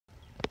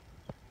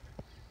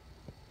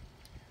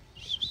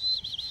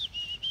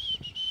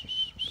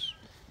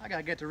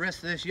gotta get the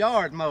rest of this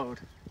yard mowed.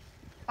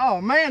 Oh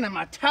man, and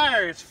my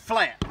tire is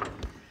flat.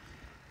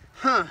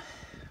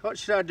 What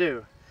should I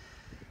do?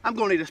 I'm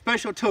gonna need a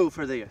special tool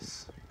for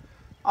this.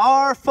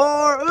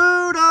 R4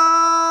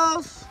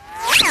 oodles!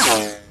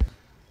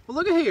 Well,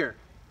 look at here.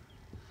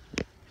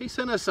 He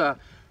sent us a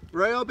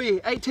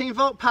Ryobi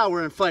 18volt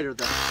power inflator,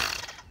 the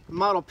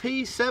model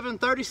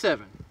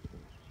P737.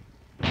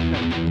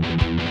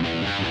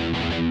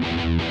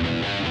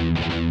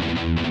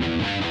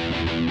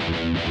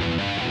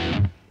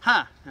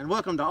 Hi, and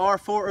welcome to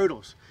R4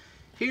 Oodles.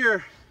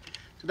 Here,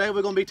 today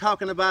we're going to be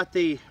talking about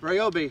the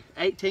Ryobi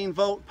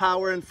 18volt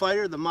power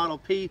inflator, the model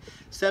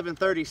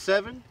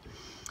P737.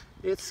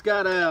 It's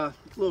got a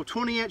little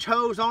 20-inch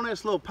hose on it.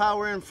 It's a little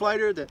power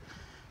inflator that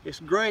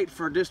it's great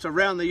for just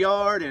around the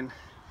yard, and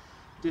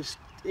just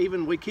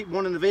even we keep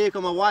one in the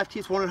vehicle. My wife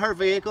keeps one in her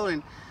vehicle,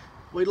 and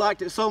we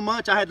liked it so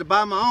much I had to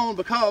buy my own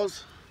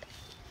because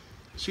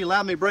she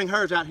allowed me to bring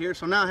hers out here.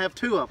 So now I have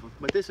two of them,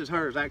 but this is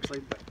hers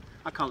actually, but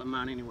I call it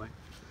mine anyway.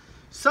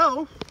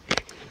 So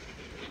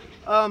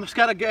it's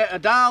got a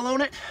dial on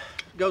it.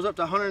 It goes up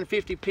to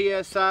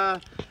 150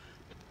 psi.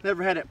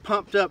 Never had it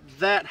pumped up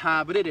that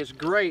high, but it is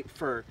great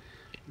for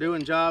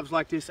doing jobs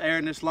like this,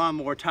 airing this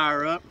lawnmower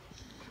tire up.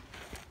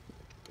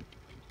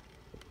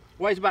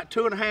 Weighs about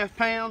 2.5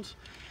 pounds,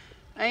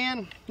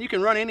 and you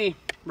can run any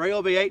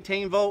Ryobi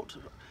 18 volt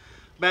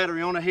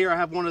battery on it. Here I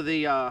have one of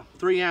the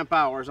 3 amp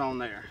hours on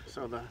there.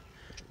 So the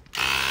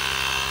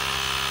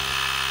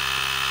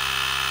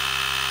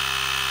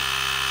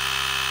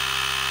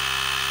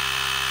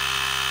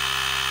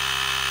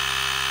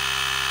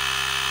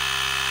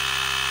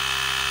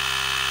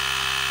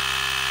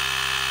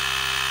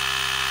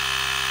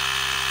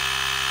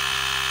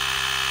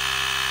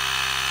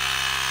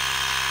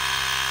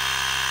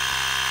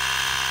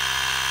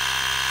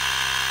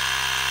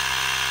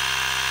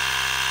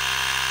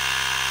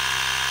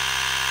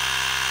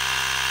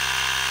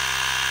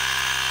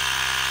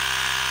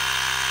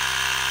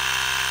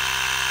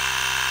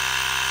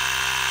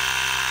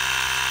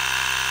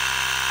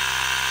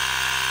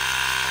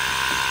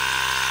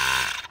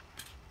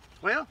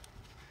well,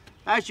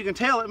 as you can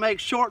tell, it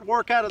makes short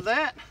work out of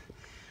that.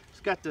 It's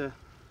got the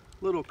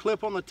little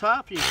clip on the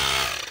top. You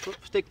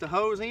stick the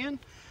hose in.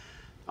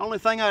 Only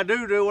thing I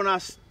do when I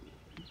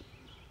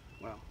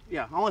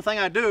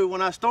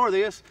store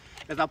this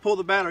is I pull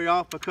the battery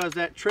off, because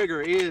that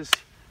trigger is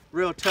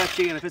real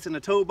touchy, and if it's in the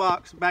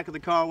toolbox, back of the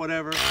car,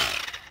 whatever,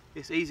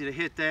 it's easy to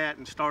hit that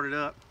and start it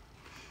up.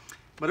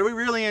 But we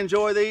really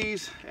enjoy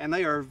these, and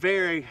they are a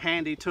very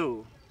handy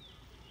tool.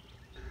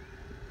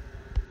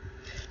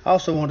 I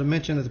also want to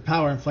mention that the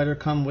power inflator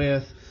comes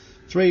with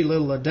 3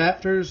 little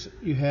adapters.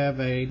 You have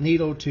a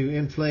needle to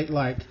inflate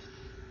like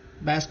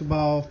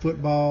basketball,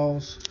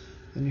 footballs,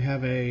 and you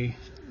have a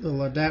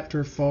little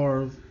adapter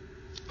for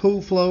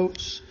pool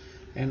floats,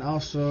 and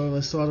also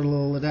this other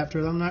little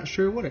adapter that I'm not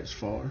sure what it's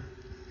for.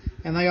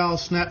 And they all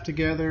snap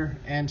together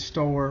and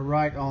store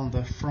right on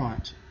the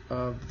front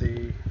of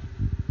the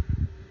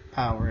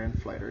power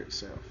inflator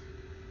itself.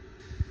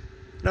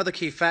 Another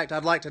key fact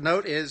I'd like to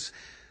note is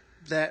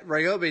that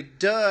Ryobi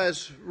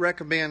does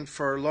recommend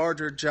for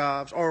larger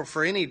jobs, or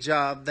for any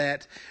job,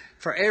 that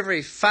for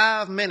every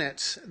 5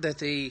 minutes that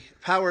the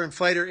power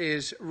inflator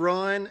is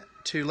run,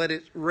 to let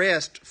it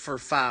rest for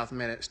 5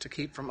 minutes to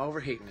keep from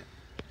overheating it.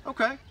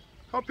 Okay,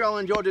 hope y'all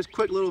enjoyed this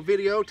quick little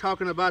video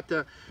talking about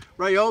the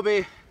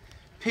Ryobi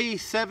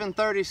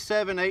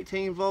P737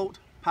 18 volt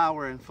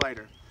power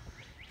inflator.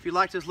 If you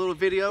like this little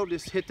video,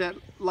 just hit that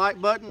like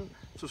button,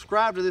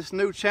 subscribe to this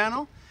new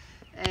channel,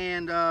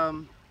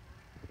 and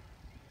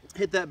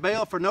hit that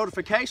bell for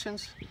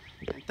notifications.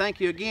 And thank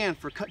you again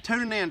for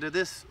tuning in to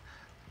this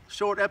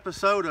short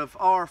episode of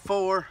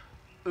R4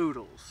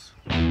 Oodles.